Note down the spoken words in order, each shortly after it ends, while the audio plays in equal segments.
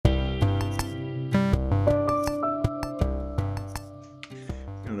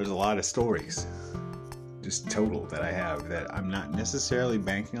lot of stories, just total, that I have that I'm not necessarily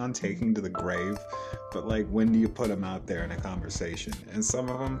banking on taking to the grave, but like, when do you put them out there in a conversation? And some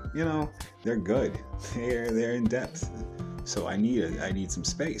of them, they're good. They're in depth. So I need some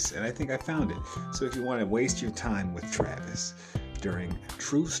space, and I think I found it. So if you want to waste your time with Travis during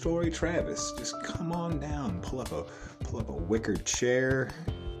True Story Travis, just come on down, pull up a wicker chair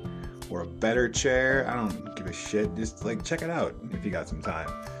or a better chair. I don't give a shit. Just check it out if you got some time.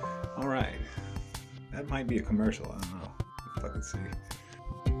 All right, that might be a commercial. I don't know. Fucking see.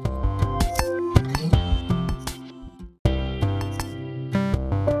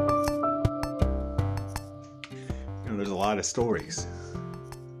 There's a lot of stories,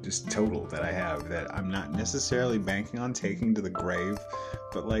 just total, that I have that I'm not necessarily banking on taking to the grave,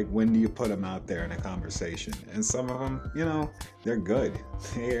 but like, when do you put them out there in a conversation? And some of them, they're good.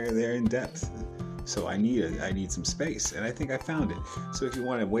 They're in depth. So I need some space, and I think I found it. So if you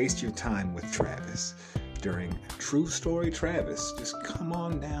want to waste your time with Travis during True Story Travis, just come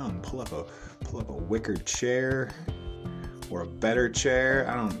on down, pull up a wicker chair or a better chair.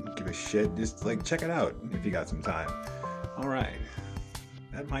 I don't give a shit. Just check it out if you got some time. All right,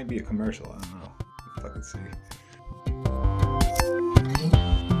 that might be a commercial. I don't know. Fucking see.